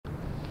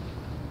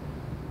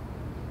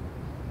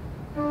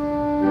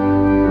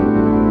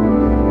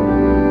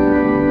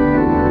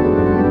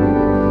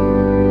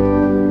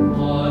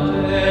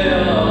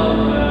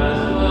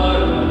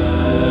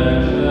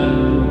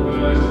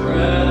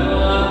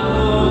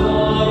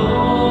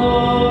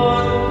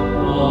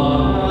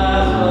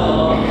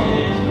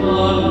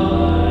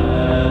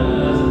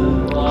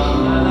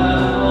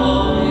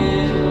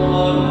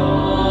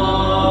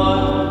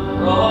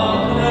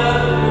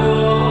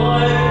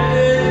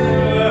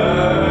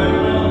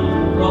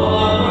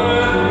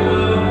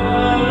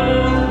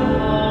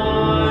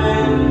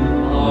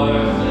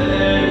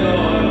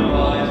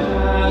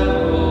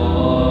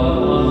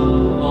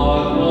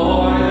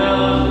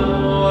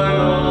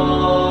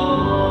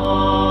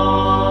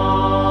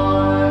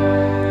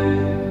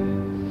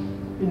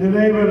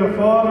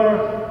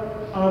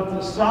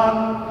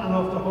Son, and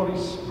of the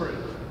Holy Spirit.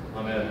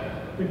 Amen.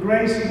 The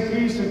grace and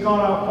peace of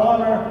God our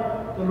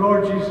Father, the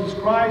Lord Jesus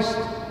Christ,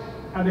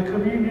 and the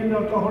communion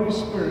of the Holy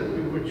Spirit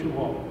be with you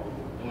all.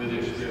 And with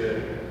your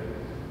spirit.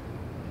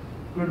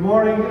 Good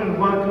morning and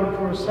welcome to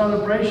our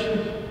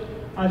celebration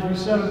as we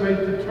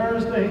celebrate the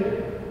Thursday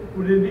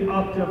within the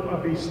Octave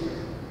of Easter.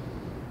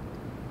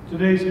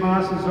 Today's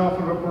Mass is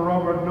offered up for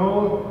Robert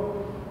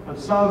Noel and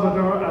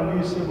Salvador and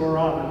Lisa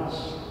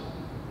Morales.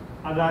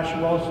 And I ask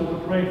you also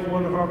to pray for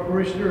one of our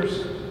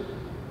parishioners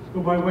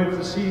whom I went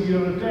to see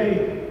the other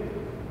day,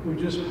 who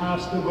just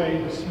passed away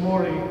this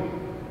morning.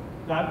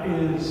 That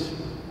is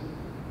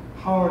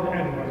Howard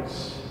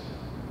Edwards.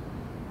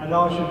 And I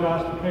also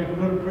asked to pray for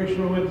another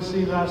parishioner I went to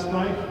see last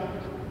night,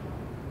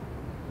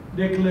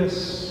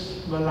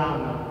 Nicholas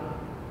Milano.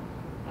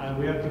 And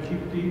we have to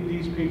keep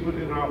these people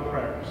in our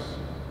prayers.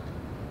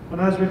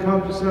 And as we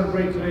come to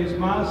celebrate today's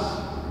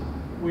Mass,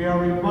 we are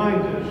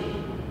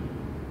reminded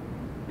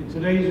in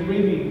today's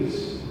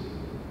readings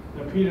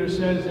that Peter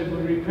says if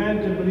we repent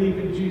and believe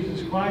in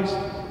Jesus Christ,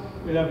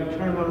 we'll have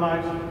eternal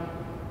life.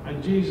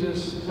 And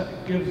Jesus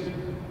gives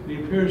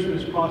the appearance of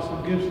his cross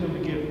and gives them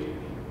the gift,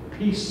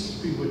 peace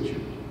be with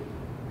you.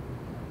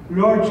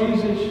 Lord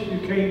Jesus, you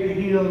came to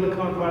heal the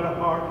contrite of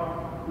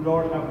heart.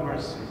 Lord, have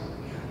mercy.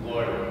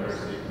 Lord, have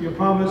mercy. You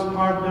promised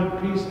pardon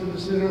and peace to the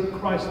sinner.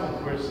 Christ,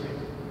 have mercy.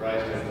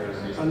 Christ, have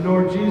mercy. And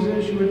Lord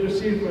Jesus, you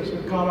intercede for us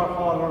with God our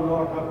Father.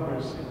 Lord, have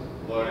mercy.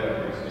 Lord, have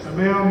mercy. And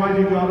may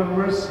Almighty God have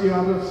mercy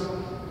on us,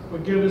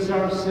 forgive us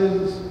our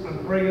sins,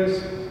 and bring us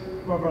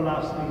to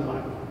everlasting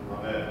life.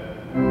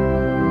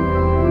 Amen.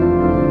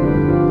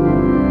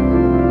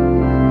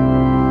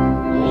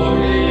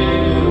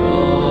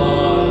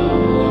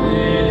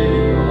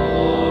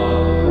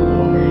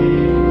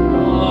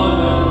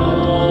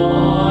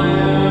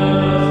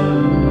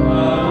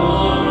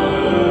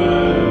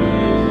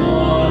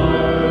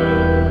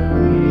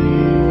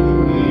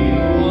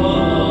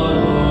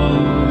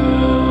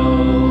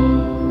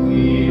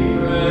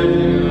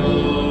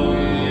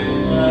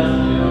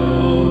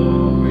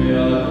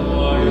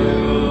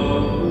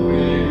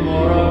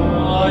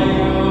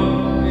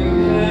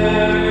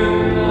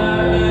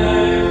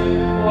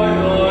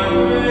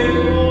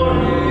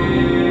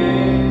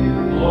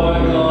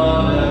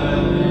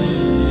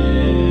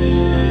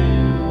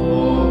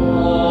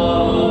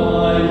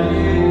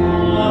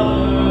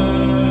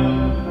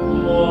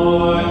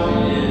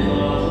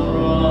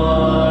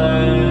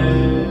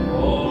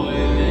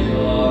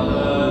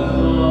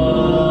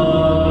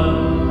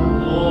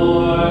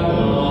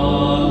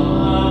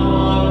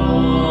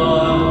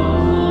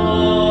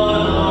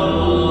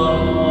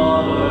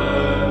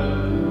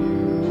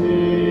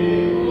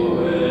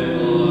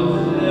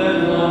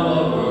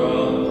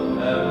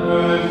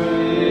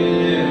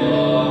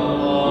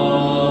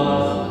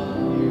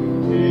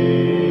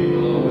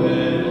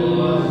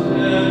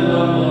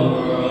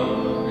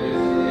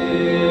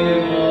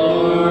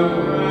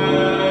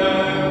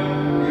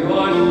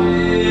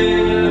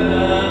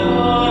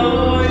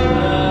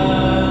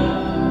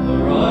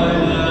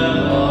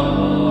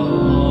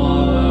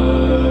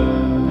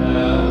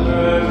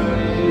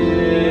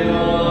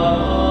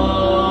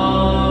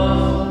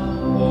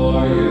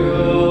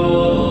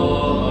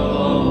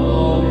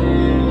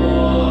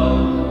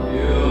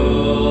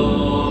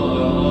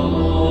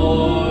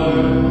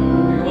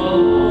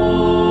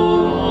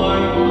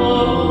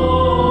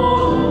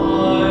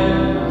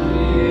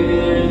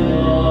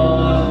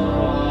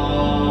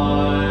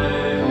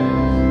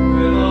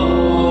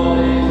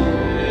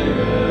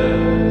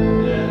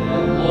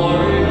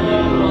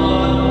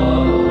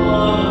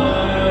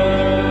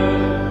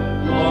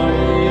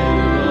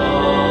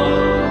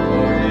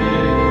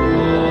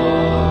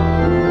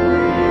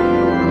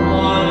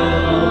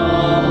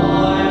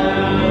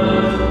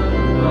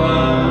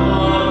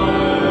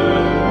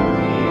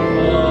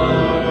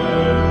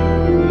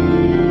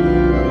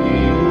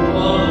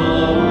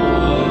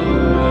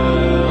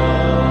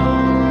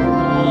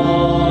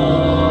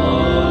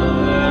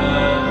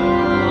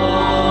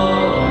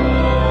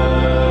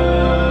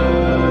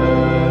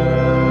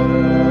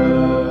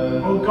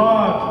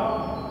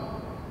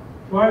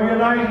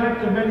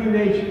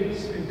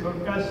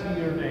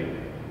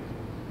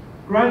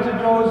 Granted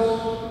those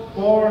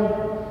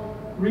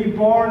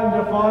reborn in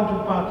the font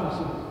of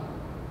baptism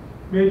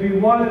may be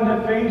one in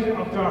the faith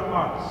of their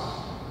hearts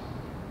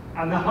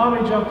and the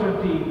homage of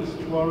their deeds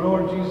to our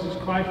Lord Jesus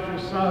Christ, your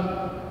Son,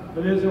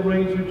 that is and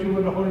reigns with you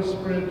in the Holy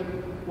Spirit,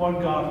 one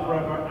God,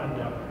 forever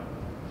and ever.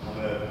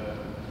 Amen.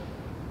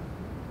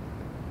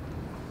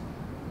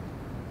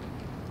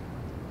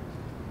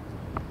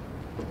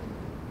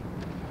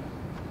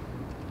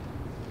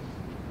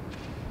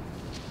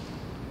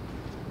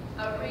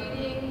 A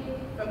reading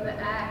from the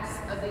Acts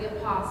of the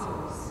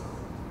Apostles.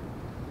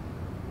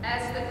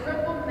 As the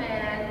crippled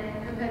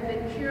man who had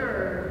been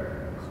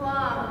cured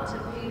clung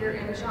to Peter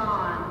and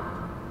John,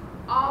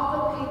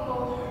 all the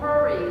people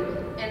hurried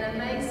in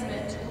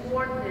amazement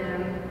toward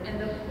them in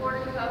the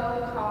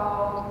portico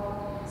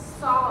called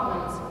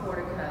Solomon's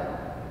portico.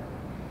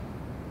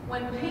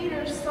 When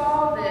Peter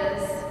saw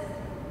this,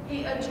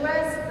 he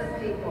addressed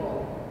the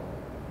people.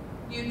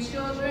 You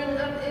children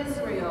of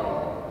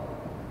Israel,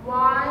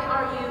 why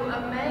are you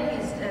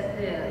amazed at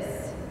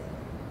this?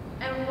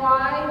 And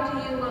why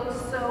do you look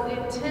so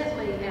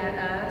intently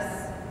at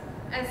us,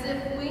 as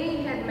if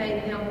we had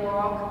made him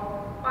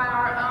walk by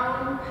our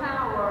own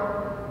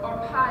power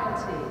or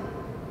piety?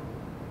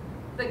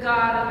 The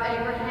God of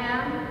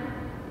Abraham,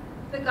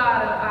 the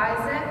God of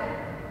Isaac,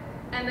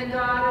 and the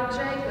God of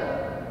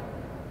Jacob,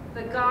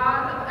 the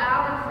God of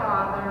our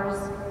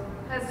fathers,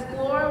 has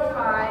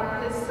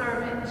glorified his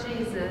servant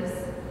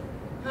Jesus,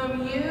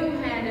 whom you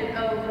handed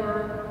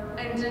over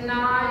and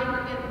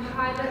denied in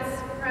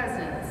Pilate's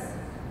presence,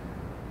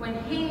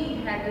 when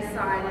he had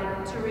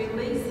decided to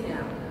release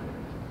him.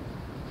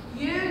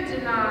 You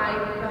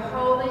denied the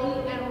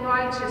holy and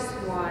righteous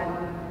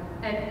one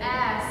and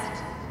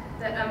asked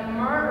that a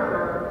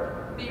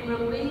murderer be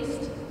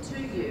released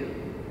to you.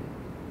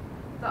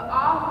 The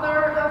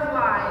author of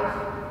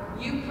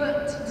life you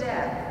put to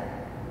death,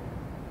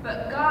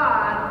 but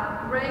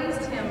God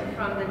raised him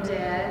from the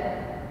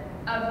dead.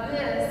 Of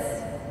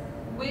this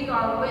we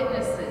are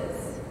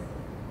witnesses.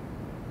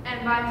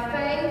 And by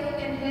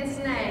faith in his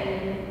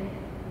name,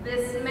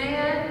 this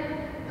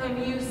man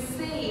whom you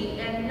see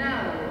and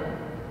know,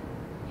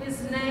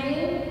 his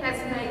name has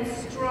made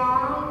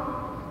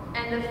strong,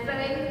 and the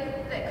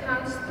faith that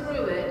comes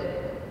through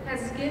it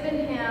has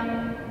given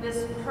him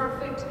this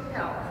perfect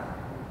health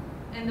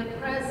in the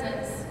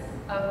presence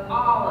of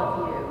all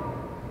of you.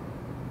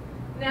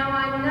 Now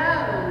I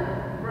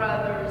know,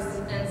 brothers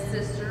and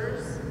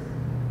sisters,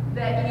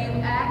 that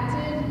you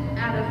acted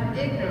out of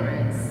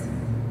ignorance,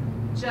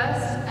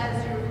 just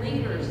as your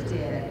leaders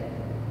did.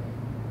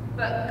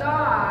 But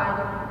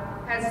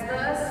God has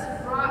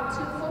thus brought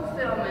to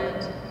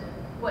fulfillment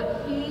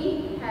what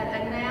he had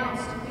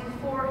announced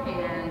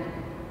beforehand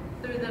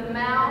through the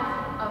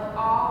mouth of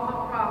all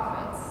the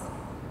prophets,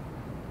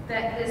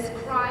 that this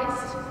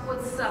Christ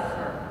would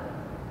suffer.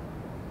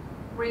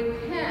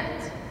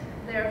 Repent,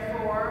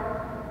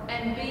 therefore,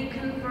 and be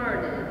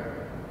converted,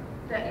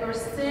 that your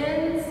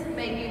sins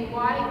may be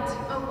wiped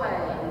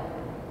away,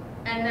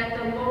 and that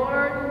the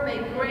Lord may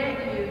grant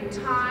you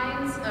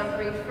times of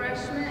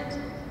refreshment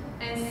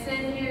and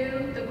send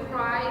you the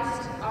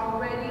Christ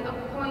already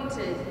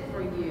appointed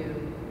for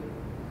you,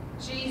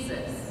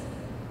 Jesus,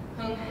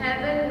 whom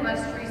heaven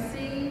must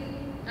receive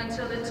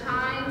until the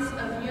times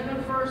of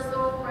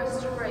universal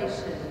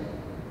restoration,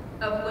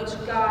 of which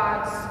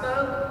God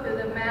spoke through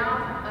the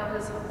mouth of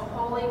his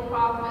holy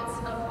prophets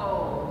of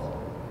old.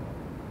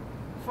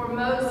 For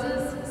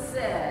Moses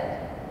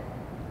said,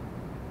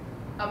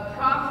 a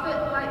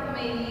prophet like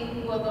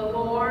me will the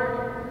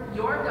Lord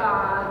your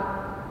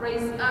God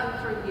raise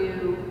up for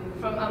you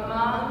from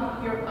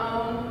among your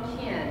own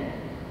kin.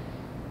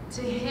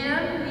 To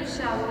him you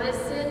shall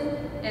listen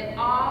in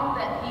all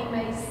that he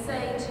may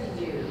say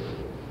to you.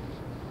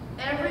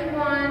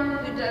 Everyone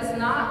who does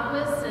not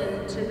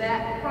listen to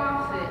that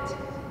prophet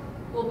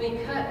will be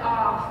cut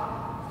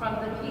off from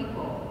the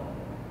people.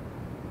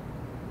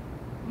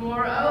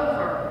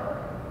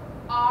 Moreover,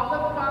 all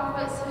the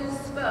prophets who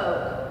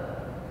spoke,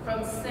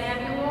 from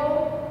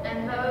Samuel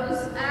and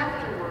those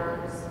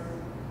afterwards,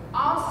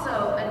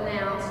 also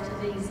announced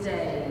these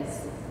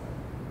days.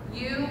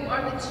 You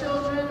are the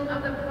children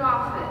of the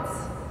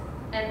prophets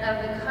and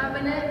of the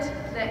covenant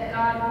that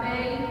God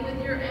made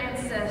with your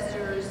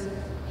ancestors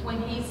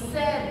when he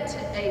said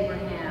to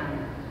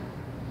Abraham,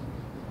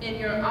 in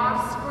your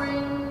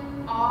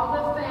offspring all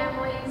the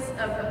families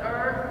of the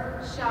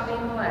earth shall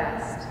be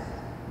blessed.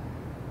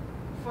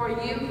 For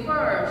you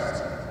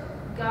first,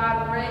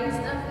 God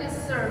raised up his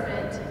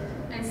servant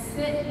and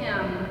sent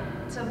him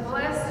to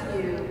bless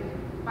you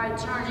by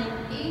turning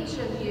each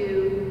of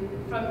you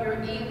from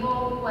your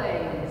evil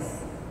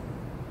ways.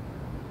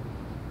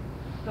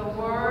 The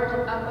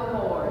word of the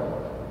Lord.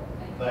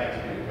 Thanks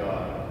be to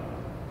God.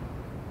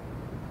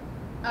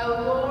 O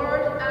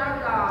Lord our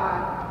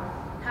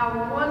God,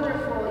 how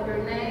wonderful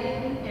your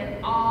name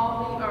in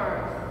all the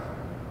earth.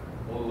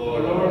 O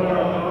Lord, Lord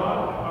our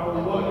God,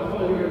 how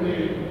wonderful your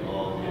name in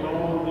all the in earth.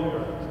 all the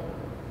earth.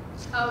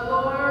 O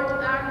Lord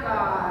our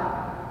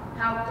God,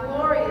 how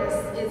glorious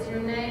is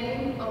your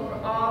name over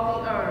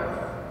all the earth.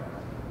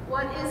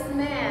 What is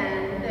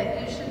man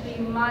that you should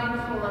be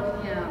mindful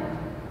of him,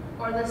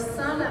 or the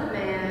Son of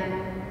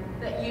Man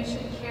that you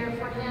should care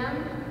for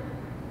him?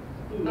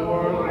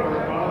 Lord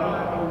our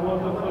God, how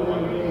wonderful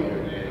your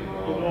name in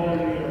all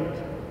the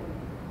earth.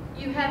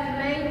 You have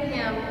made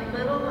him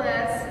little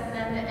less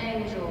than the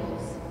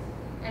angels,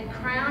 and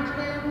crowned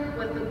him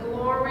with the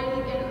glory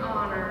and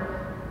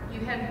honor. You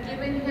have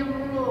given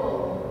him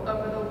rule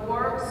over the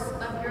works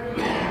of your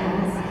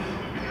hands,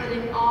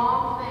 putting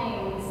all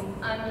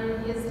things under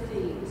his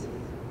feet.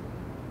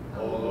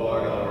 O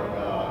Lord our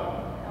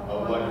God,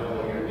 how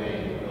wonderful your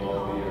name in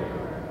all the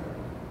earth.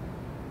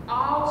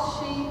 All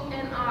sheep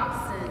and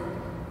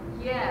oxen,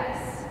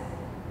 yes,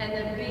 and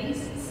the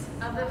beasts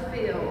of the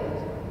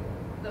field,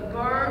 the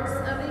birds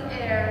of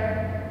the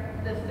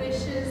air, the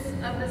fishes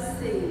of the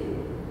sea,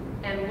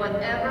 and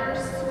whatever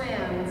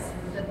swims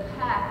the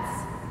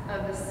paths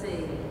of the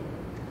sea.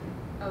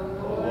 O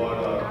O Lord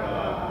our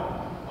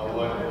God, how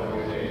wonderful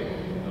your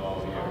name in all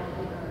the earth.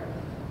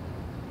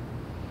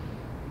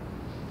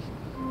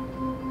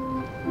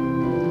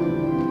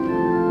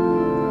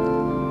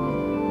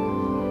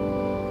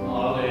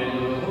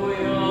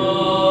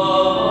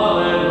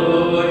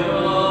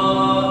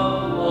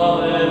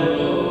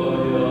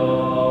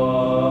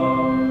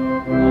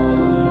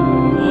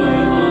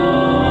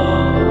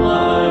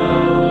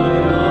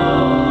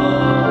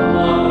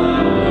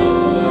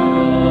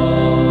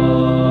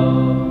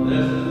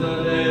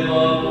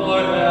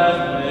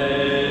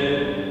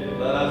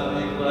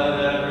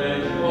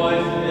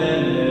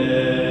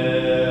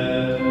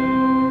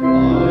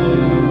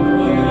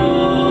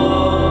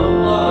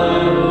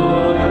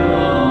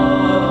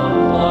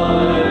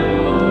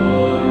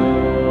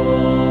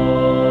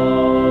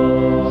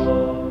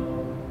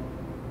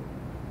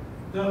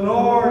 The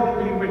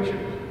Lord be with you.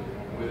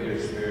 And with your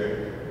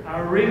spirit.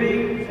 A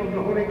reading from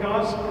the Holy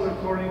Gospel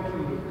according to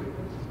Luke.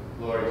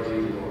 Glory to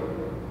you, Lord.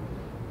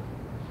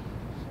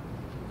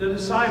 The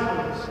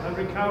disciples had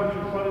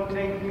recounted what had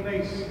taken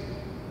place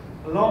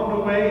along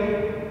the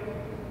way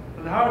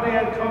and how they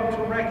had come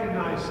to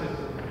recognize it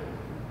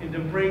in the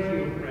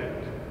breaking of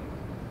bread.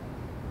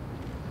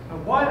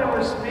 And while they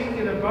were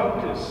speaking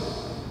about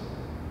this,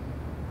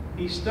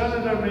 he stood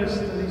in their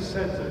midst and he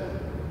said to them,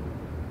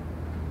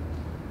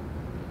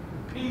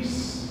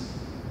 "Peace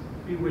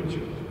be with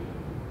you."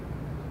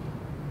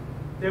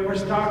 They were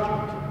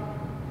startled,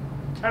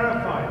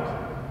 terrified,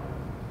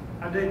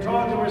 and they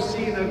thought they were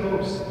seeing a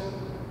ghost.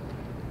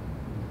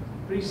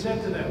 But he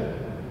said to them,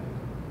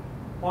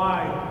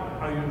 "Why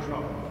are you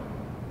troubled?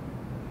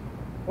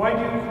 Why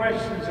do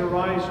questions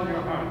arise in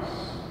your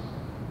hearts?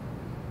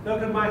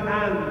 Look at my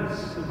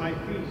hands and my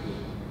feet,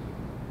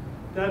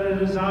 that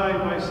it is I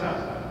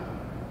myself.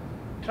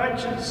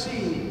 Touch and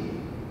see,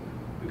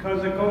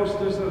 because a ghost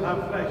does not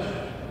have flesh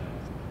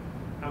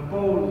and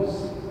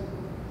bones,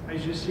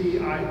 as you see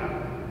I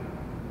have."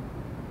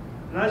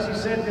 And as he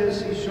said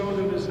this, he showed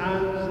them his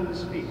hands and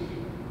his feet.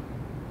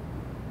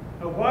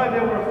 And while they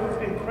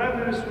were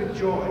incredulous with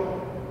joy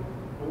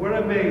and were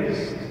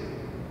amazed,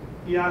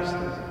 he asked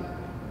them,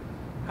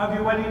 "Have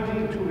you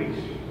anything to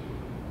eat?"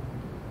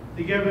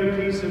 They gave him a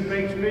piece of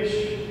baked fish.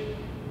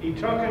 He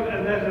took it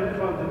and let it in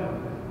front of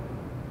them.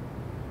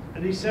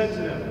 And he said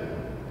to them,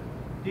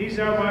 "These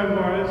are my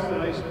words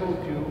that I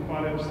spoke to you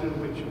while I was still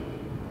with you.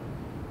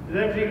 And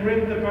everything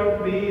written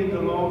about me in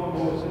the law of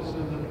Moses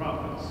and the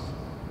prophets,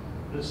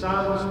 the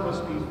Psalms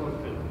must be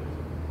fulfilled."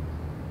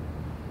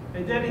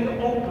 And then he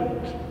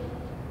opened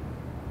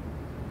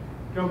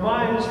their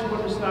minds to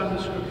understand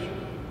the scripture.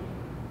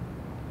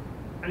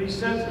 And he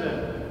said to them,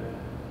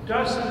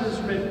 "Thus it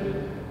is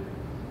written,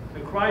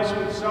 that Christ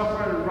would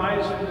suffer and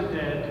rise from the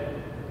dead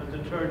on the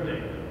third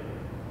day.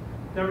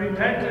 That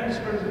repentance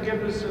for the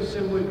forgiveness of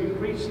sin will be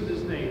preached in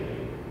his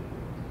name,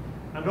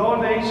 and all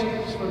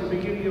nations from the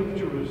beginning of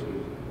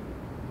Jerusalem.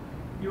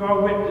 You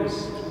are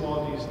witness to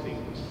all these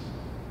things."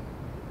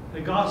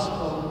 The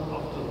Gospel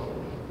of the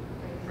Lord.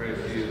 Praise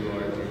to you,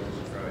 Lord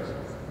Jesus Christ.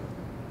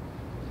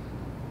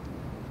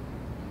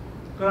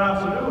 Good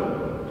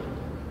afternoon.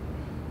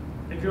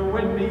 If you were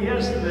with me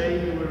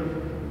yesterday, you will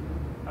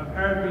have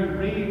heard me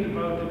read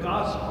about the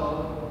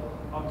Gospel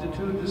of the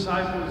two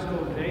disciples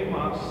going to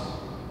Emmaus,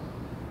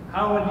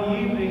 how in the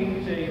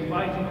evening they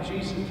invited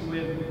Jesus to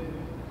in,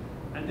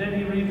 and then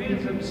he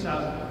revealed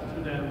himself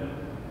to them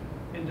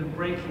in the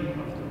breaking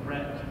of the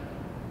bread.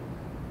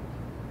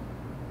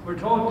 We're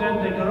told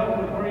then they got up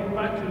and hurried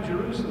back to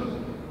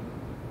Jerusalem.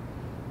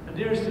 And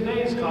here's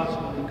today's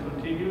Gospel. It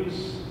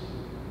continues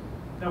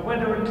that when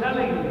they were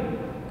telling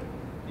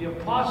the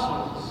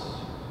apostles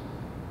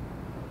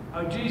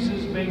how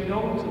Jesus made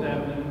known to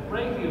them in the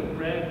breaking of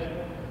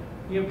bread,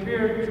 he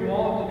appeared to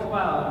all the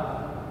 12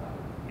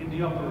 in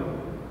the upper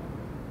room.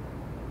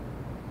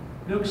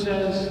 Luke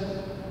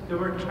says they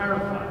were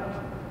terrified,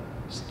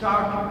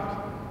 startled,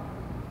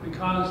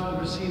 because they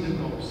were seeing a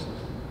ghost.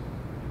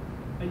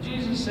 And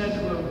Jesus said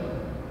to them,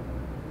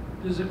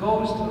 "There's a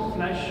ghost of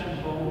flesh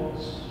and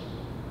bones.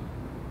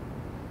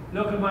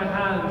 Look at my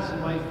hands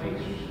and my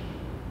feet."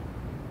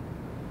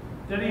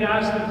 Then he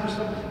asked them for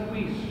something to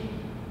eat,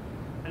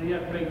 and he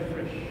had baked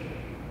fish.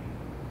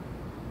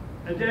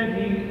 And then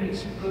he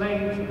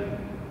explained to them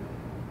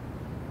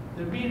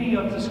the meaning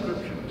of the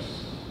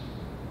scriptures.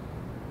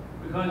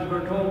 Because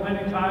we're told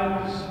many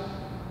times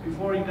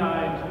before he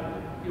died,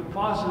 the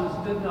apostles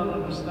did not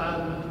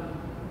understand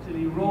till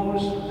he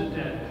rose from the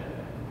dead.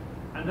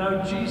 And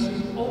now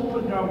Jesus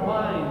opened our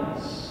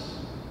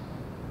minds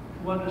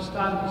to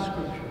understand the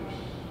scriptures.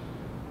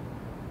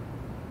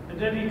 And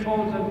then he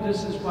told them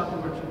this is what they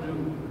were to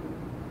do.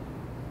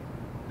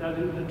 That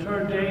in the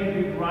third day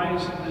he'd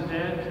rise from the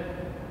dead,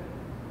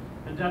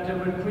 and that they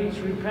would preach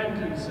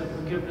repentance and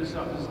forgiveness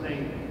of his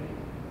name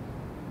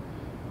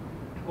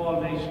to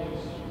all nations.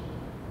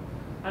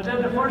 And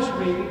then the first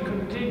reading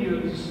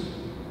continues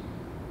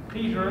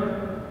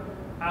Peter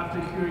after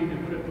curing the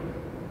cripple.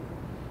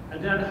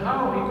 And then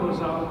how he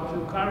goes out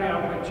to carry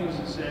out what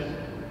Jesus said.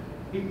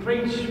 He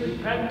preached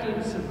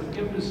repentance and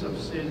forgiveness of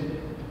sin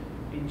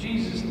in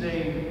Jesus'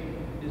 name,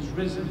 is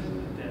risen from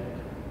the dead.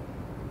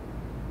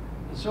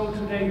 And so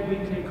today we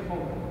take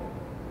hope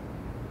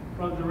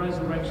from the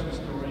resurrection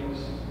stories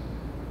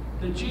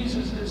that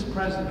Jesus is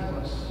present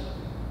to us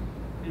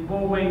in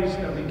more ways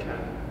than we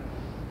can.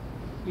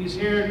 He's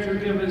here to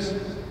give us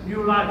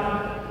new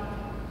life,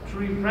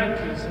 through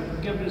repentance and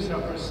forgiveness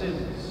of our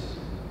sins.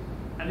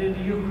 And in the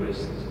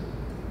Eucharist,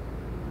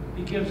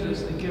 he gives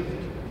us the gift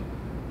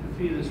to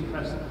feel his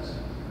presence.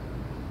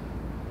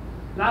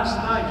 Last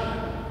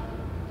night,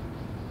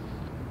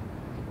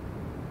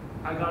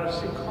 I got a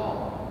sick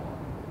call.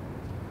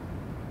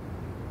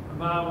 A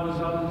man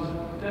was on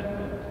his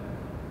deathbed.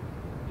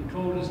 He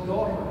told his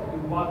daughter he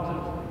wanted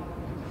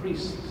a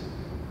priest.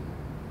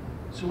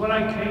 So when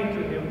I came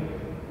to him,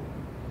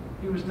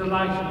 he was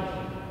delighted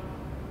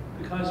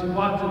because he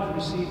wanted to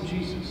receive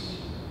Jesus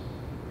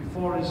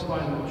before his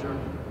final journey,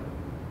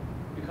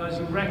 because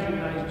he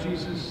recognized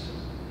Jesus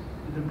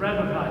as the bread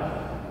of life,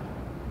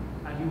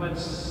 and he went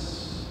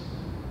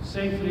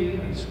safely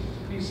and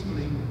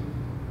peacefully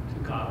to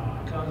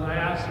God. Because I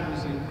asked him,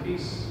 was he in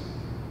peace?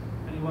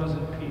 And he was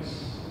in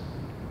peace.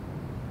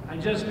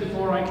 And just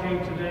before I came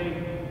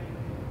today,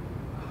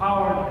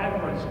 Howard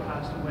Edwards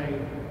passed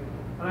away,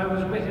 and I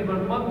was with him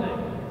on Monday,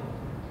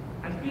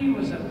 and he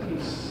was at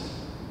peace.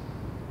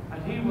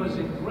 And he was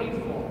in great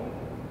form,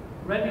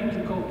 ready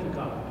to go to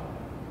God,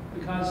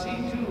 because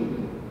he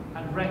too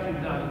had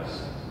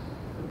recognized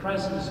the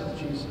presence of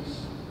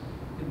Jesus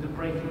in the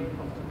breaking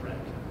of the bread.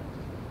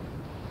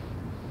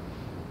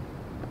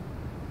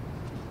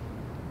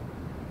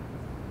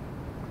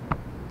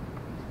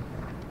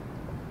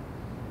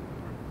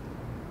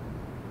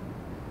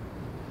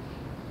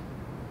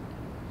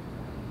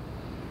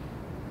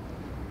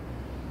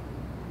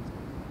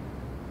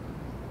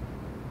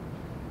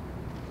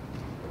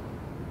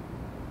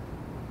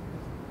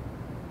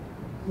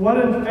 One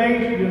in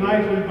faith,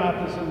 united in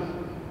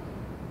baptism,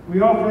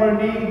 we offer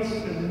our needs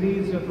and the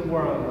needs of the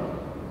world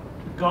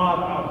to God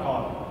our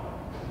God.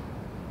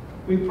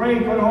 We pray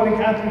for the Holy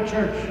Catholic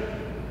Church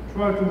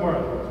throughout the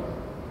world.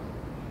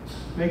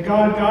 May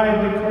God guide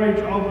and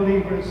encourage all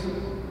believers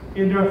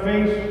in their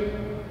faith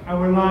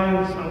and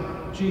reliance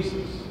on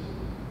Jesus,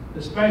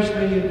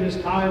 especially in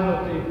this time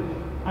of the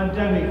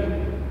pandemic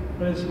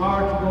when it's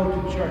hard to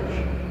go to church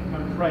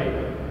and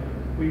pray.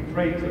 We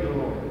pray to the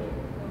Lord.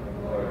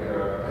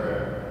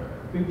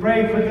 We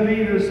pray for the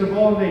leaders of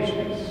all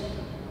nations.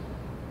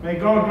 May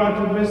God grant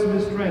them wisdom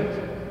and strength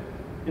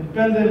in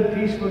building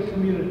peaceful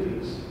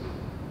communities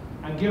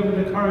and give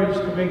them the courage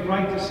to make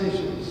right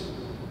decisions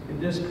in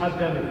this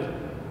pandemic.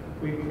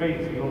 We pray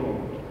to the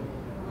Lord.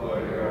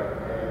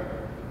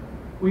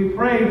 We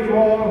pray for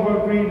all who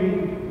are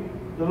grieving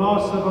the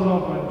loss of a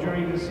loved one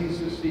during the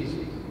Easter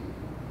season.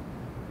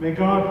 May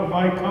God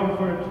provide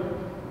comfort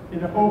in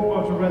the hope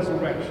of the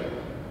resurrection.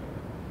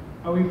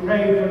 And we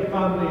pray for the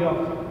family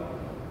of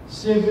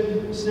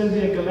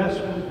Sylvia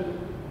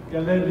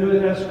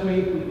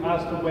Gillespie, who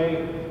passed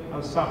away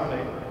on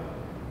Saturday.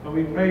 And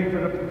we pray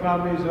for the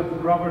families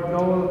of Robert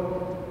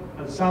Noel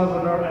and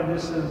Salvador and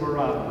Nissan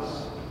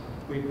Morales.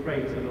 We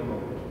pray to the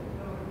Lord.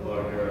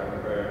 Lord, hear our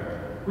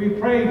prayer. We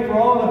pray for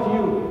all of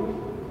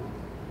you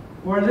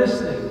who are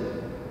listening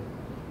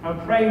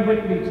and praying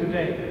with me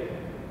today.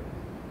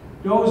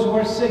 Those who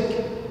are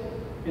sick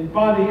in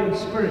body and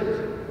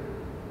spirit.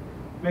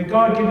 May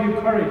God give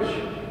you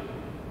courage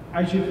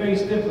as you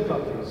face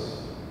difficulties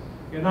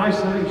in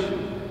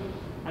isolation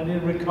and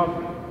in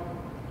recovery.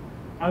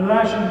 And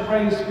I should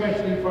pray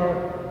especially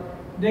for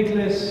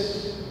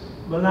Nicholas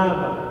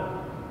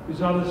Malama,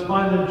 who's on his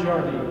final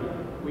journey.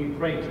 We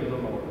pray to the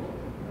Lord.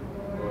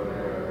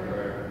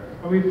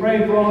 And we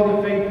pray for all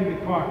the faithfully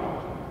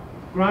departed.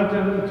 Grant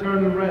them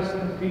eternal rest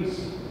and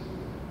peace.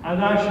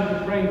 And I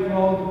should pray for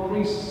all the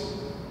priests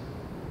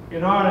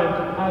in Ireland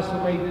that passed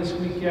away this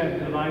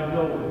weekend that I've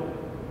known.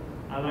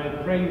 And I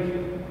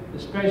pray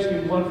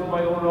especially one for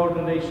my own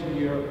ordination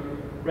here,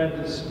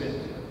 Brendan Smith,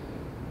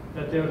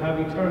 that they'll have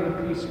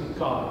eternal peace with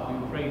God.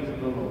 We pray to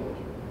the Lord.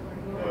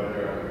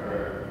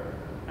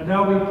 And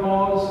now we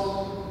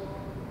pause.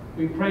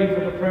 We pray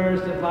for the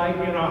prayers that lie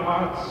in our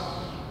hearts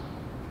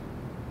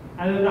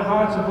and in the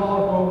hearts of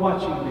all who are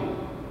watching me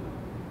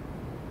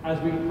as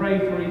we pray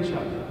for each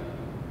other.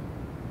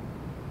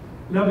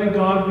 Loving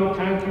God, we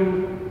thank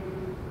you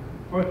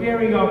for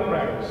hearing our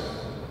prayers.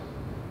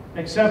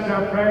 Accept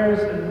our prayers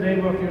in the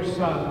name of your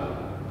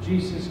Son,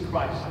 Jesus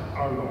Christ,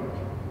 our Lord.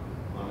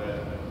 Amen.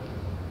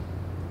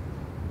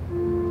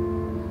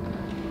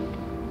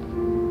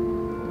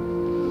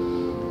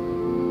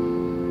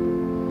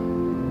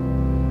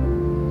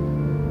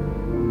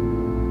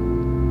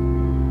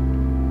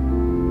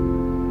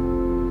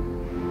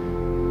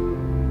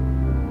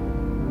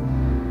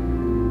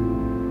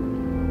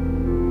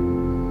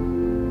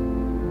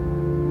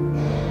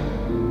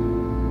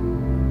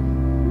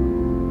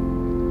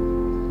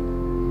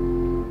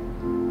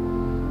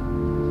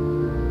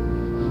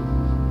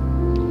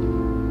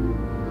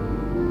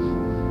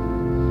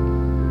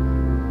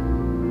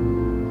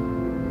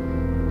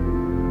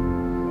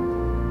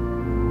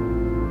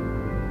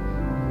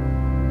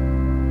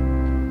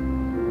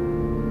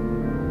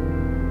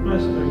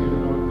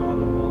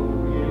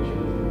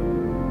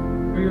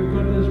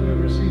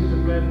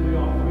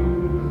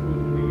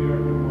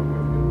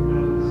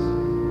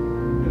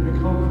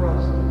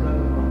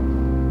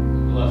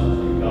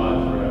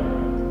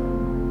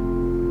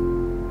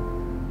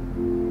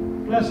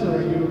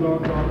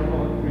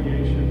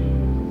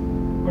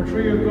 For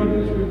through your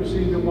goodness we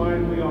receive the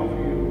wine we offer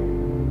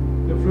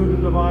you, the fruit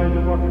of the vine,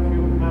 the work of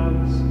human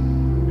hands,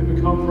 and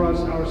become for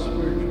us our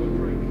spiritual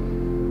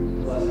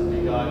drink. Blessed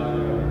be God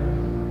forever.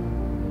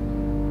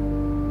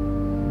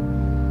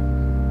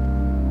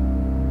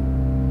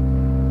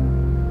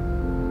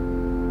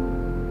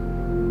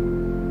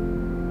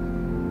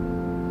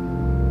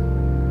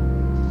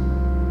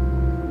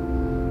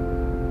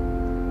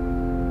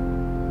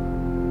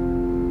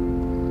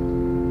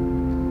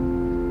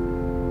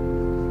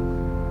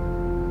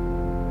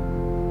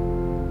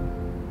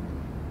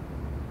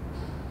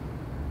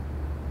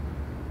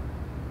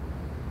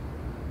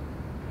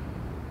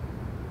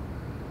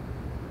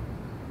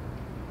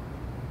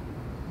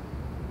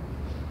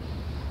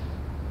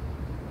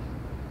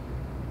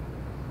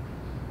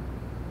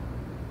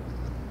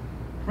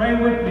 Pray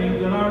with me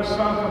that our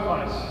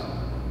sacrifice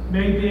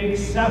may be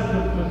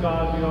acceptable to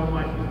God, the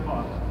Almighty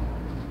Father.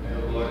 May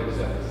the Lord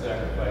accept the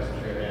sacrifice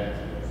at your hands,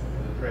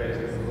 for the praise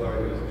and the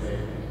glory of his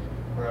name,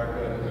 for our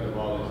good and the good of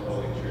all his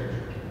holy church.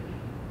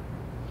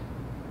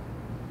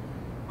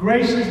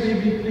 Graciously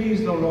be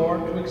pleased, O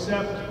Lord, to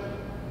accept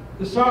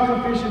the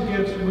sacrificial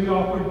gifts we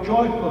offer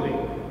joyfully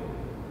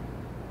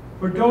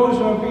for those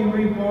who are being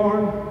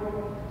reborn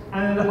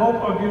and in the hope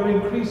of your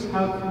increased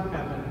help from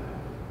heaven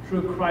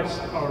through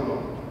Christ our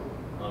Lord.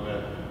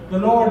 Amen. The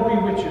Lord be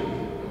with you.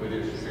 And with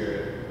your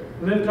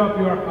spirit. Lift up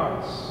your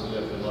hearts. We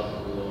lift them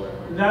up to the Lord.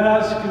 Let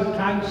us give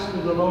thanks to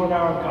the Lord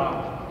our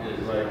God. It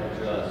is right and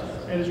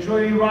just. It is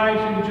truly right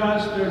and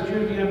just, our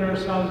duty and our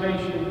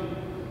salvation,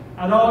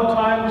 at all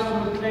times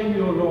to acclaim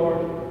you, O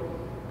Lord,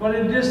 but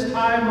in this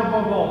time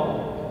above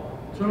all,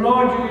 to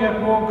laud you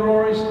yet more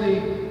gloriously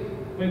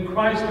when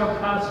Christ our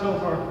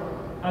Passover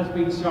has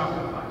been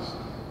sacrificed.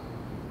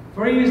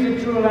 For he is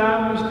the true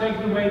Lamb who has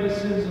taken away the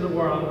sins of the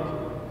world.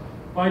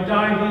 By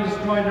dying he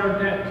destroyed our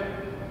debt.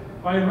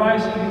 By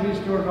rising he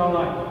restored our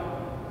life.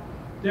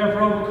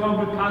 Therefore overcome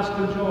with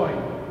paschal joy,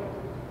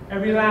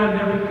 every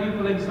land, every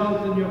people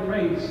exult in your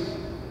praise.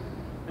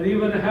 And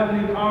even the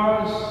heavenly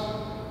powers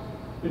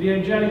with the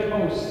angelic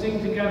hosts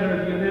sing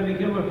together the unending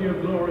hymn of your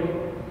glory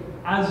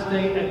as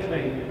they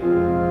acclaim.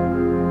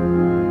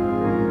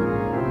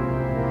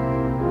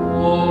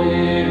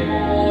 Holy,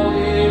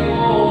 holy,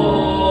 holy,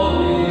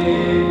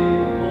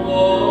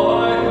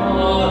 Lord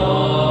God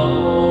of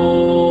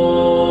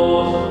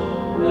hosts,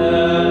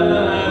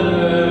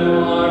 heaven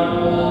are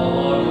full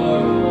of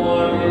your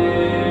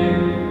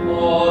glory.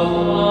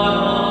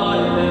 Hosanna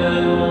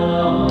in the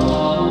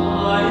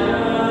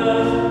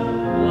highest.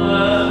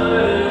 Blessed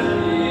is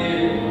he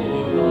who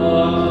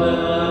comes in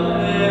the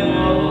name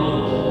of the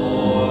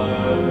Lord.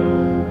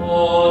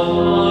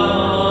 Hosanna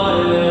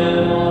in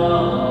the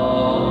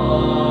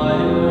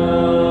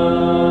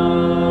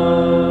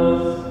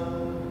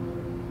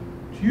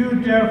To you,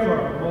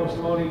 therefore, most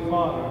holy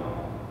Father,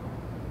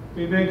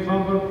 we make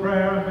humble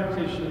prayer and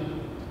petition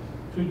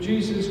through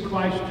Jesus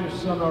Christ, your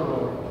Son, our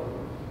Lord,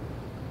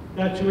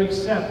 that you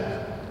accept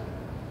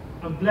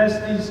and bless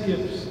these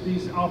gifts,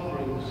 these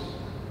offerings,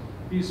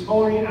 these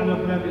holy and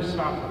unblemished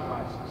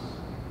sacrifices,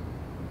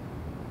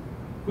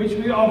 which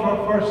we offer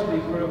firstly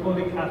for the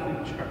Holy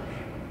Catholic Church.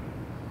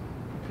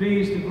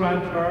 Please to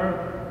grant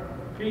her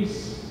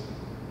peace,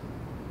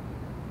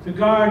 to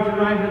guard,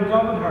 unite, and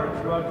govern her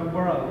throughout the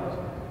world,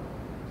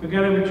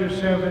 together with your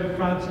servant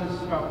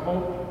Francis, our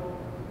Pope,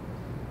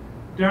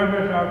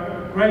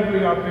 Dermot,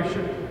 Gregory, our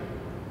Bishop,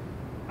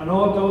 and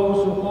all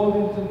those who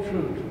hold to the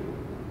truth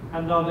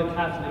and on the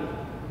Catholic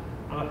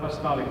and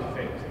Apostolic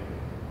faith.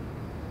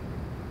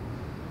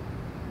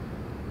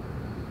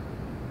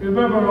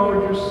 Remember,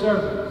 Lord, your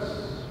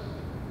servants.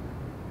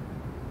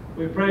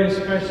 We pray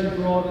especially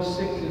for all the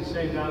sick in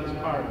St. Anne's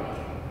Parish.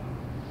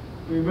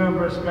 We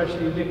remember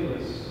especially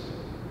Nicholas,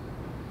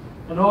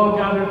 and all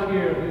gathered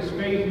here whose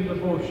faith and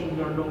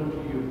devotion are known to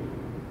you.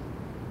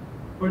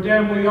 For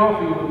them we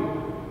offer you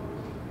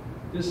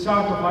this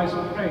sacrifice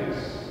of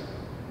praise,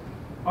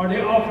 or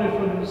they offer it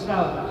for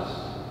themselves,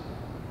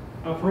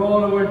 and for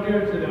all who are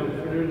dear to them,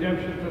 for the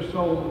redemption of their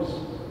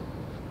souls,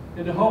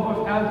 in the hope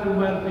of health and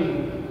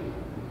well-being,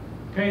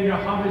 paying their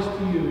homage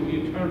to you,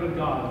 the eternal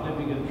God,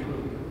 living and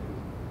true.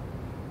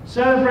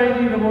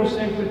 Celebrating the most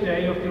sacred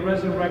day of the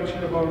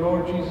resurrection of our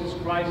Lord Jesus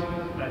Christ in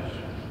the flesh,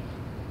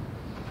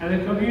 and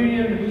a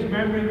communion whose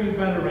memory we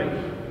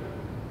venerate,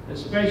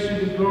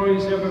 especially the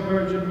glorious ever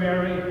Virgin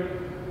Mary,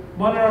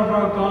 Mother of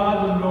our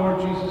God and Lord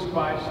Jesus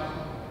Christ,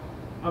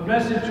 and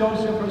blessed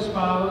Joseph, her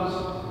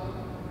spouse,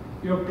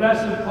 your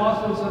blessed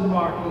apostles and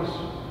martyrs,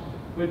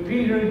 with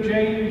Peter,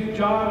 James,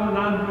 John, and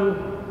Andrew,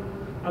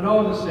 and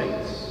all the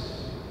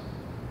saints.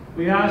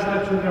 We ask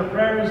that through their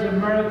prayers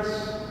and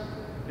merits,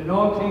 in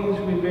all things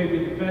we may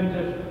be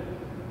defended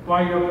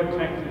by your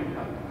protecting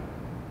help.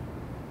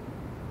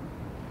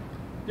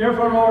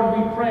 Therefore, Lord,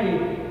 we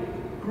pray,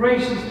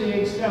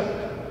 graciously accept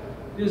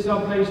this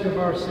oblation of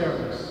our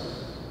service,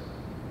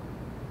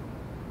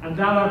 and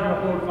that of your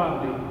whole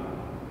family,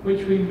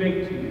 which we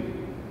make to you.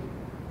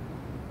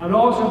 And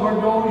also for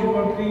those you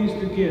are pleased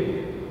to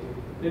give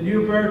the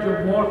new birth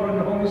of water and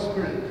the Holy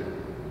Spirit,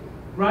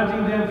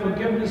 granting them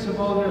forgiveness of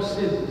all their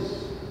sins,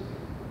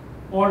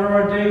 Order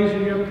our days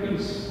in your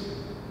peace,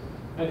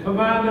 and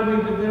command that we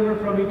be delivered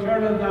from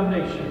eternal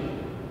damnation,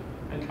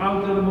 and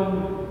counted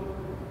among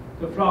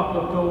the flock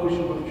of those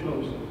you have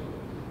chosen.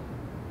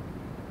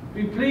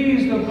 Be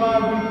pleased, O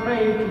God, we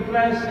pray, to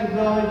bless,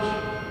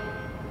 acknowledge,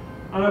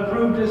 and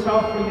approve this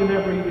offering in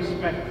every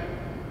respect.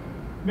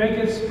 Make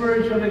it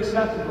spiritual and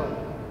acceptable,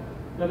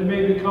 that it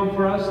may become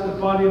for us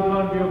the body and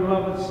blood of your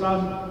beloved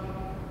Son,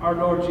 our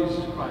Lord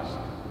Jesus Christ.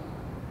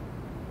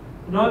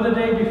 And on the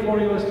day before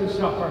he was to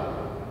suffer,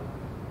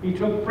 he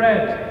took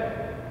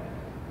bread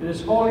in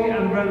his holy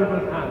and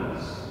venerable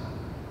hands.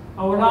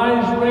 Our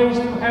eyes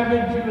raised to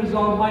heaven to his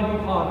almighty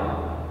Father.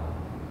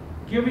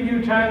 Giving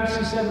you thanks,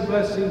 he said a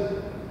blessing,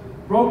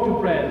 broke the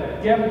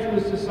bread, gave it to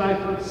his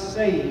disciples,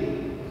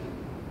 saying,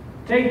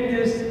 "Take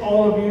this,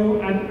 all of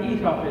you, and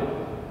eat of it,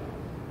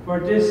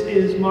 for this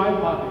is my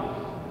body,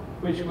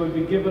 which will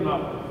be given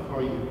up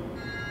for you."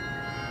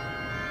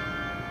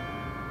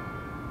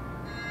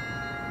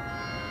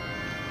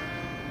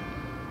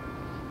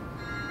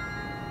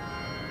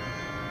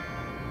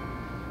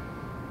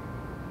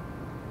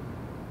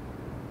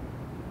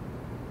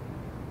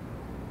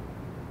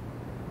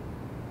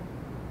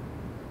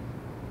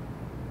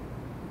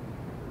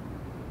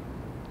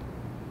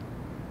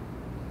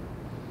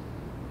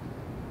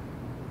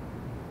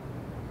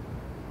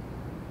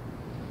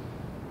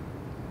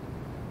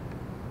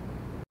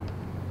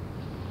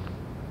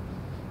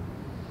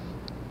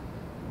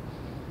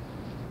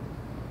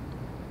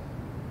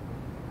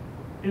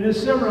 In a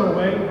similar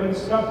way, when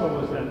supper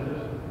was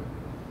ended,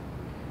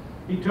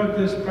 he took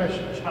this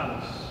precious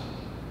chalice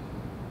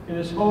in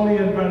his holy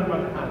and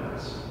venerable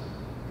hands,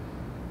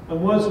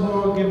 and once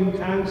more giving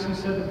thanks, he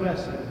said a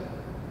blessing,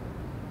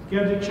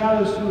 gave the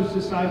chalice to his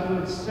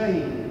disciples,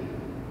 saying,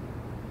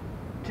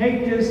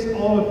 "Take this,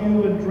 all of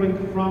you, and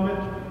drink from it,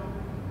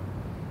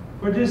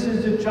 for this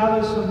is the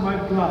chalice of my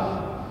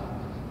blood,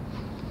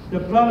 the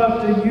blood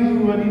of the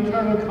new and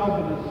eternal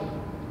covenant,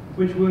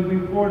 which will be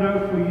poured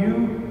out for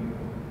you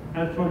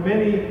and for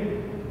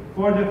many,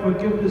 for the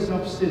forgiveness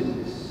of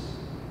sins.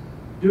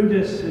 Do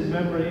this in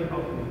memory of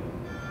me."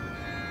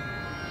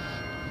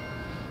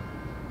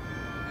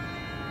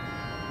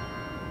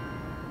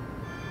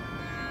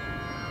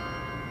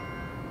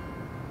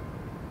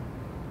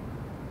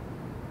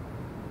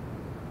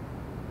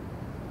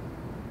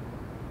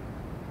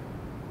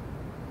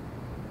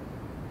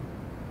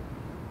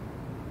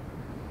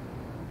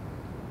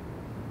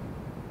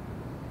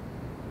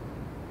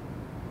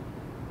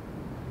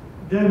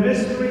 The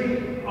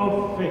mystery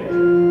of faith.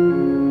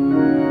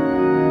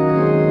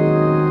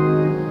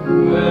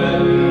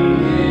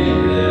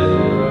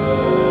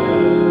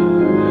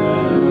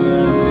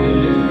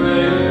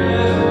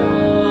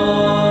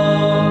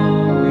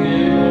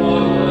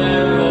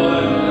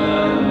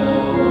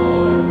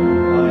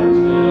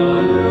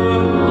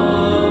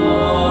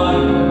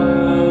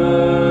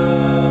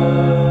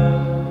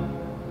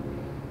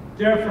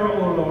 Therefore,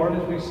 O Lord,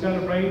 as we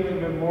celebrate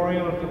the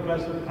memorial of the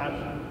Blessed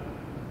Passion,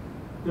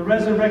 the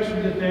resurrection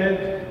of the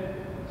dead,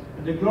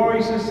 and the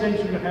glorious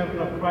ascension to heaven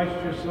of Christ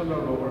your Son, our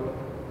Lord,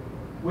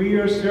 we,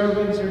 your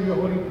servants and your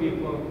holy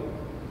people,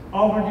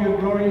 offer to your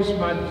glorious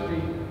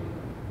majesty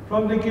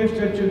from the gifts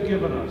that you've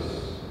given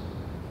us,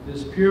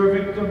 this pure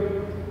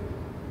victim,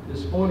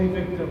 this holy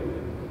victim,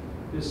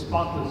 this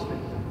spotless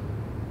victim,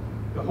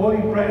 the holy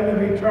bread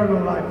of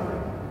eternal life,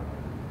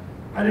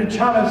 and the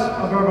chalice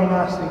of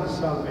everlasting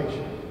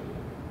salvation.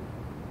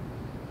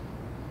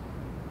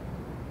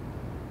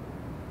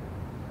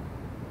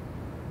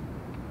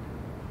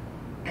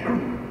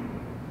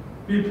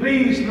 Be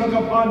pleased to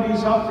look upon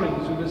these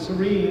offerings with a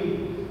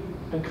serene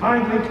and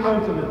kindly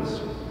countenance,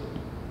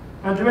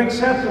 and to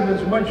accept them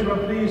as much as you are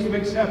pleased to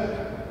accept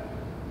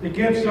the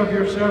gifts of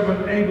your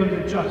servant Abel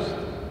the just,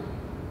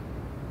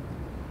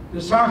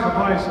 the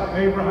sacrifice of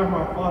Abraham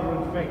our father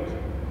in faith,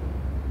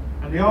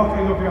 and the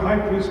offering of your high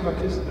priest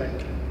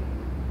Melchizedek,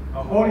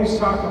 a holy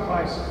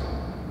sacrifice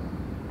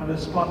and a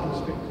spotless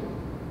victim.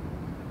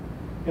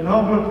 In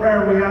humble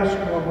prayer we ask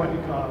you, Almighty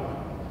God,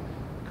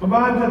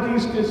 command that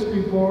these gifts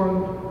be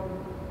borne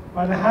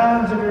by the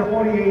hands of your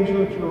holy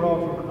angel at your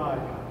altar high,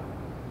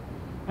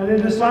 and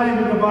in the sign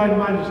of divine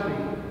majesty,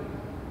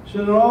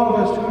 so that all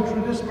of us who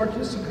through this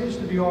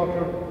participation of the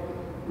altar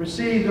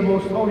receive the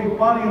most holy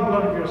body and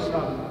blood of your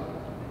Son,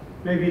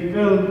 may be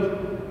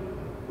filled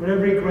with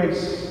every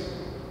grace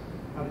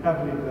and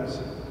heavenly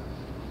blessing.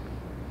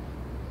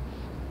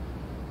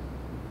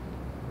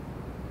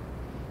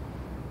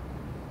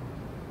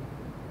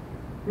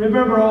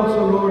 Remember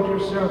also, Lord, your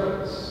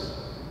servants,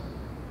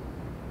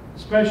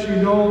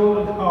 especially Noel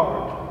and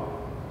Howard,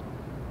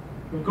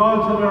 who've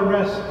gone to their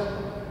rest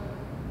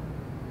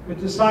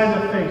with the sign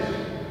of faith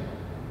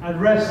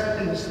and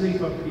rest in the sleep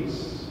of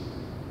peace.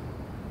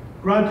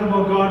 Grant them,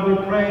 O God, we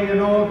pray,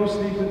 and all who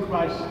sleep in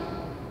Christ,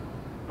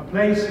 a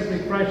place of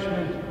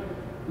refreshment,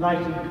 light,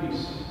 and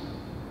peace.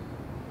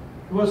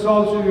 To us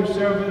also, your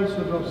servants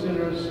and those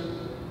sinners,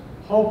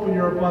 hope in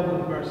your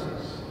abundant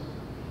mercies.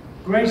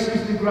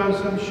 Graces to grant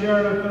some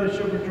share and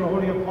fellowship with your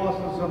holy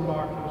apostles and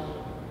martyrs,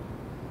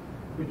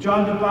 with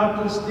John the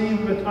Baptist,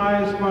 Stephen,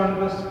 Matthias,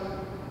 Barnabas,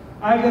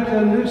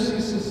 Agatha,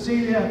 Lucy,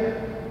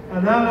 Cecilia,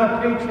 and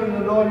Anna, patron,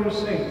 and all your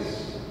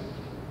saints.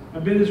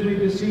 And bid as we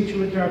beseech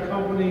you with our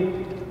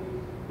company,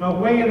 not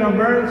weighing our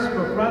merits,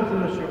 but granting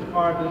us your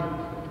pardon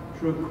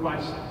through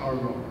Christ our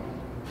Lord.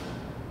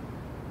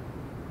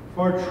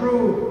 For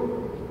through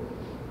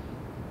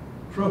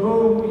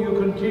whom you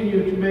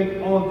continue to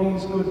make all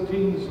these good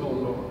things, O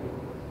Lord,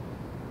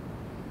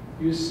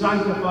 you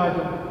sanctify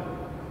them,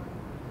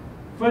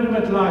 fill them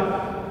with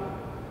life,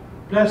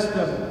 bless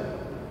them,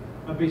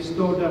 and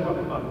bestow them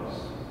upon us.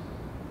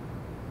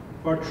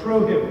 For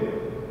through him,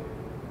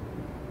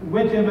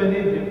 with him and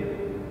in him,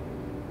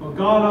 O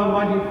God,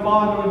 Almighty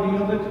Father, in the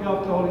unity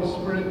of the Holy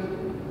Spirit,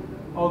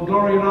 all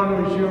glory and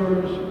honor is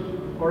yours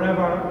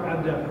forever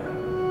and ever.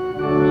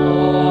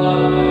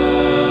 Amen.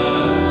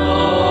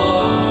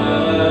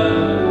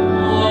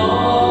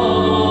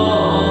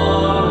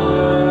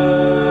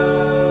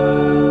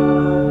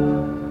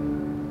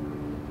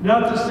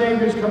 Now at the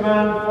Saviour's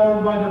command,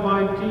 formed by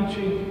divine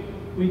teaching,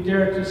 we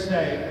dare to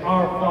say,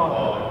 Our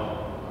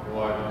Father, who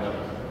art in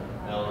heaven,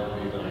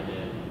 hallowed be thy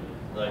name.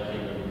 Thy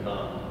kingdom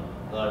come,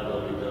 thy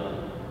will be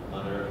done,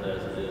 on earth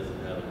as it is in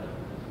heaven.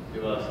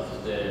 Give us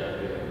this day our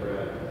daily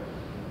bread,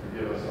 and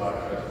forgive us our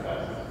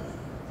trespasses,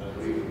 as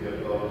we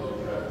forgive those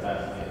who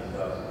trespass against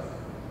us.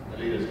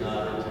 And lead us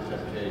not into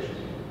temptation,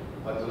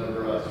 but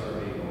deliver us from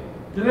evil.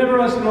 deliver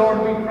us, Lord,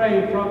 we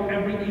pray, from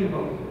every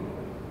evil.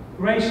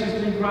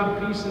 Graciously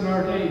grant peace in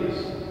our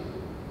days,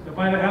 that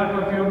by the help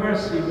of your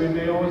mercy we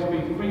may always be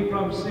free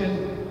from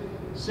sin,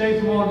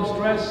 safe from all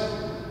distress,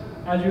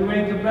 as we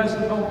wait the blessed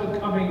hope and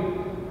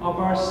coming of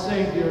our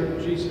Saviour,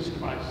 Jesus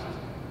Christ.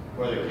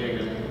 For the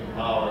kingdom,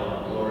 power,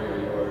 and glory are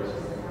yours,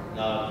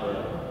 now and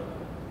forever.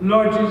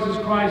 Lord Jesus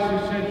Christ, who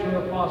said to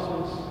your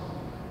apostles,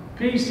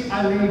 Peace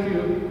I leave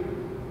you,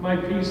 my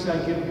peace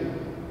I give you.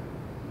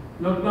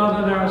 Look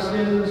not on our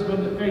sins,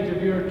 but the faith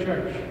of your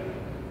church,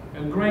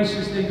 and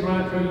graciously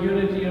grant her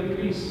unity and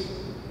peace,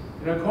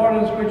 in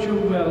accordance with your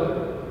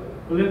will,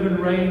 who live and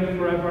reign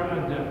forever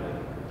and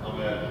ever.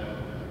 Amen.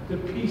 The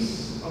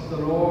peace of the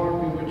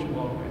Lord be with you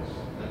always.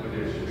 And with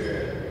your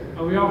spirit.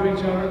 And we offer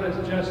each other as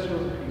a gesture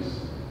of peace.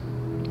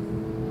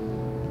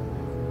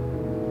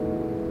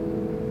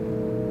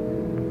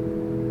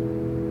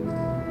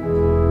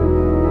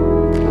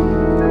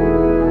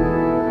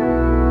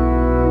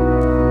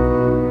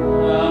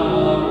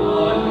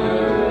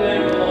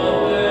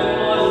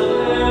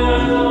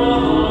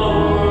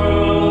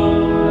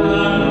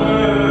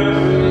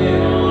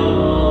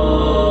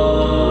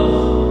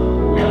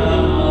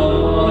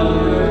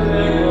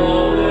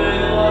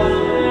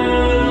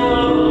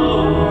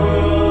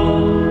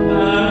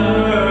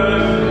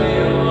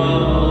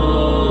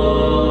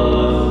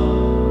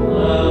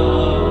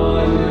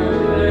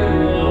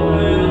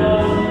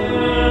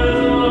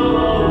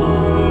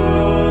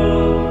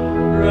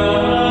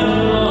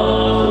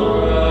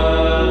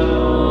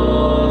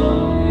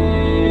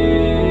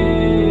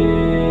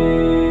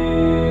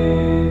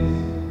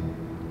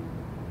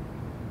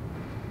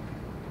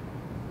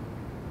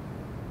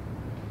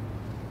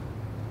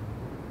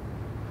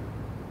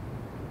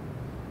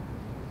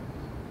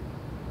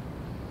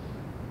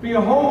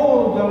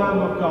 Behold the Lamb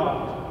of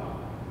God.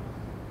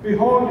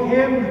 Behold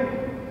him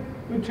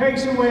who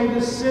takes away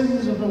the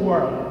sins of the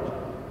world.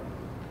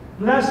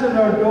 Blessed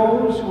are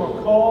those who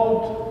are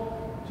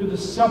called to the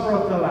supper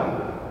of the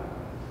Lamb.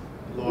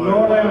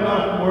 Lord, I am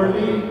not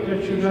worthy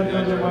that you enter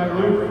under my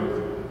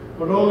roof,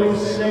 but only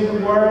say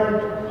the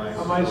word,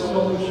 and my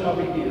soul shall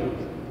be healed.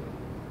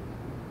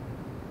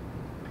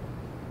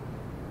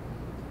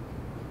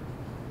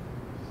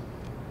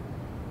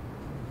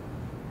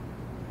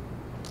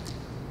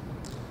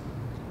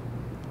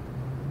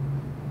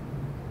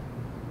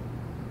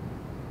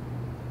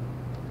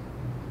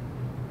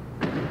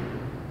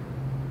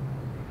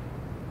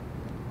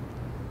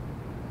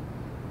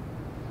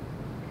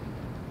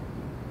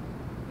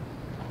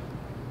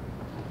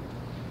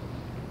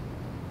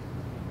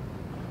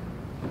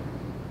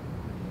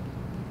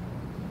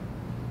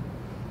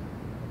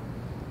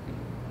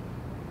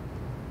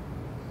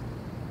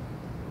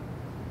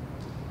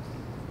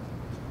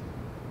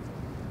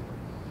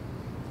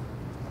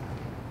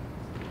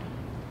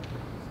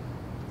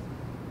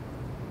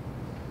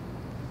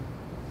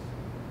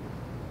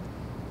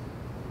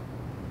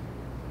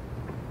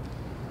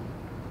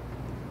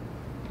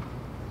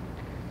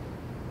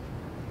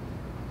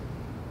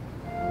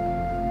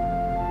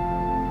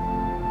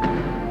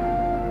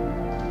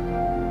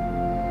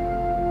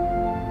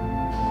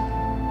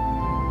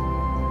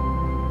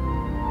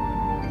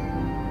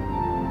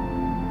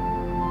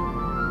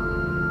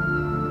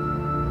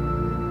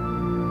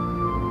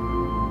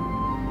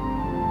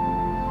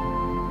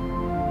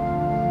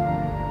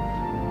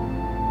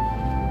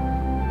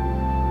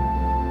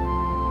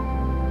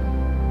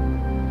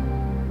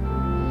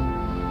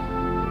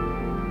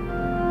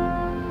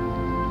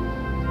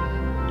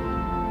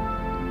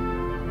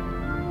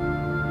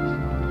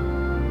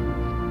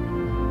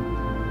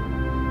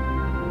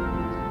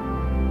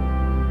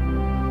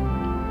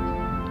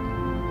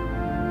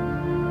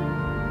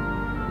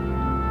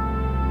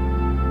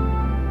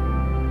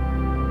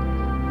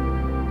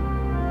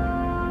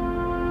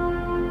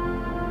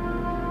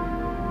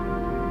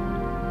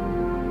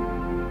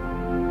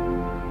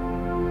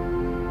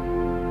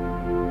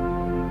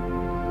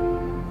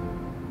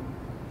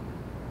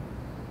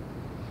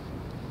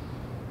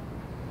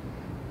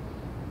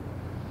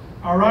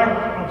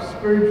 of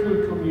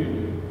spiritual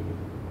communion.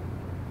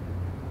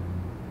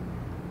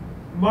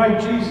 My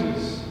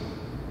Jesus,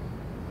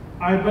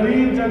 I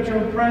believe that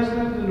you're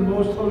present in the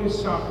most holy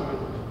sacrament.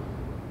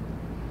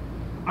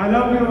 I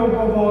love you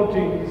above all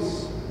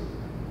things.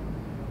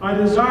 I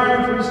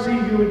desire to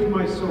receive you into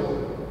my soul.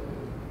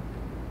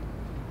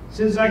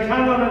 Since I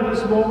cannot at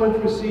this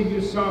moment receive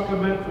you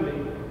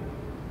sacramentally,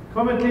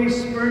 come at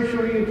least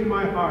spiritually into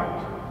my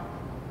heart.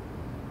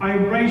 I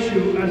embrace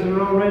you as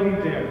you're already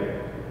there.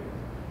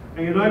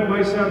 I unite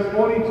myself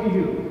wholly to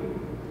you.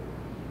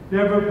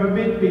 Never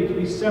permit me to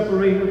be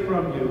separated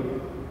from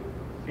you.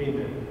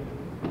 Amen.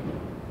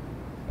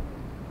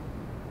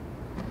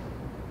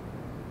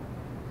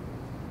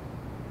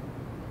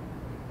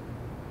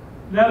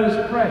 Let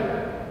us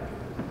pray.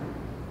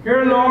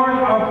 Hear, Lord,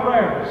 our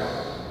prayers,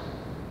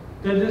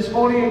 that this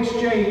holy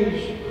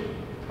exchange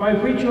by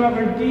which you have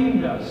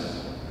redeemed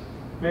us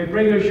may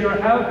bring us your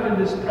help in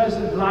this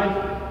present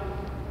life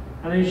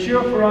and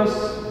ensure for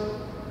us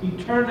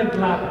eternal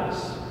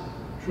gladness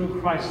through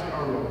Christ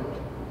our Lord.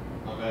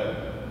 Amen.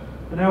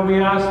 And now we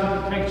ask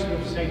the protection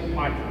of St.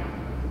 Michael.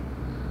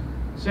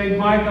 St.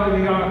 Michael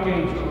the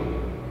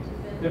Archangel,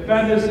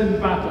 defend us in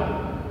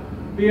battle.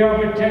 Be our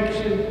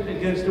protection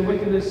against the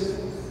wickedness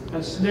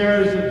and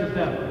snares of the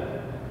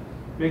devil.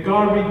 May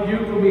God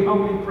rebuke whom we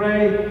humbly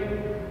pray,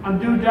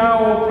 and do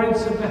thou, O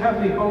Prince of the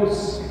heavenly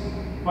hosts,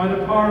 by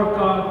the power of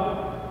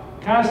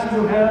God, cast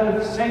into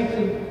hell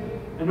Satan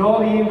and all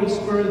the evil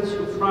spirits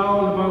who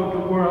prowl about the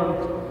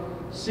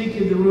world,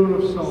 seeking the ruin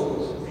of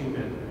souls.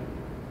 Amen.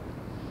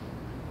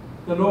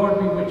 The Lord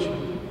be with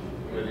you.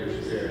 With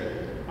your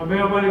spirit. And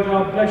may Almighty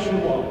God bless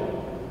you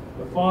all,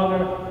 the Father,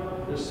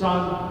 the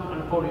Son,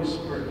 and the Holy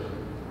Spirit.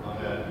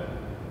 Amen.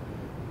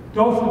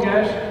 Don't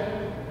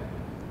forget,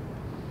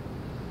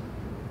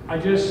 I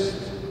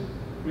just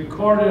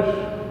recorded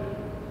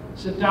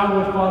Sit Down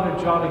with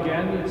Father John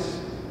again. It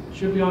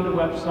should be on the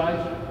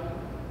website.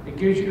 It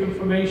gives you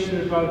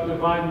information about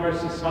Divine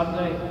Mercy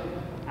Sunday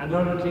and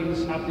other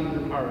things happening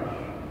in the parish.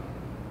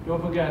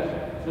 Don't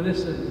forget to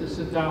listen to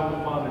Sit Down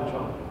with Father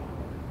John.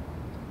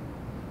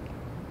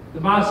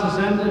 The Mass is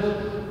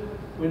ended.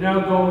 We now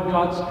go in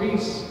God's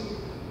peace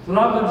to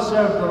love and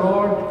serve the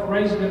Lord,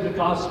 praising in the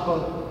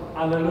gospel.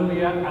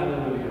 Alleluia,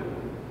 alleluia.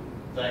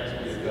 Thanks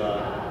be to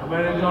God. And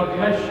may God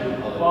bless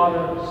you,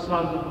 Father,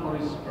 Son, and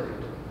Holy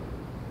Spirit.